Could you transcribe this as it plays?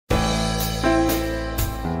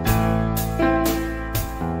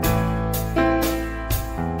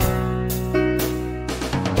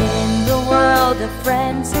the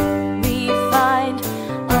friends we find,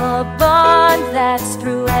 a bond that's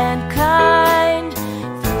true and kind.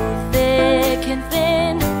 Through thick and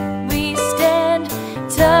thin we stand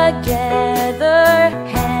together,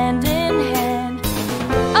 hand in hand.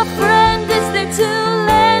 A friend is there to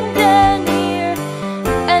lend an ear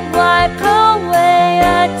and wipe away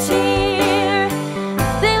a tear.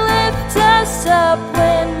 They lift us up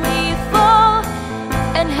when we fall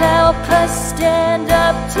and help us stand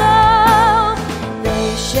up tall.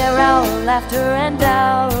 They share our laughter and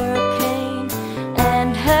our pain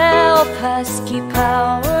and help us keep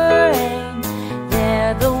our aim.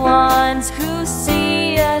 They're the ones who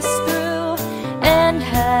see us through and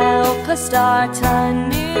help us start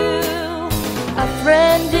anew. A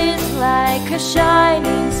friend is like a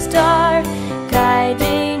shining star,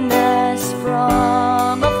 guiding us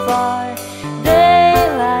from afar. They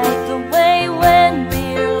light the way when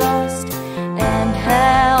we're lost and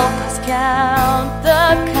help us count the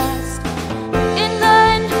cost. In the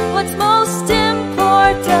end, what's most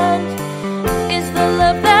important is the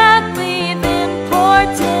love that we've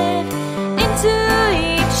imported into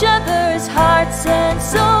each other's hearts and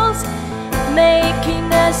souls, making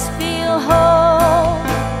us feel whole.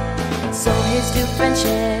 So here's to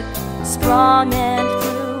friendship, strong and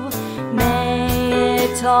true. May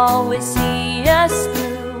it always see us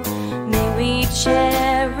through. May we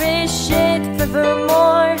cherish it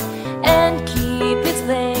forevermore and keep its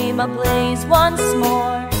flame ablaze once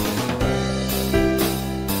more.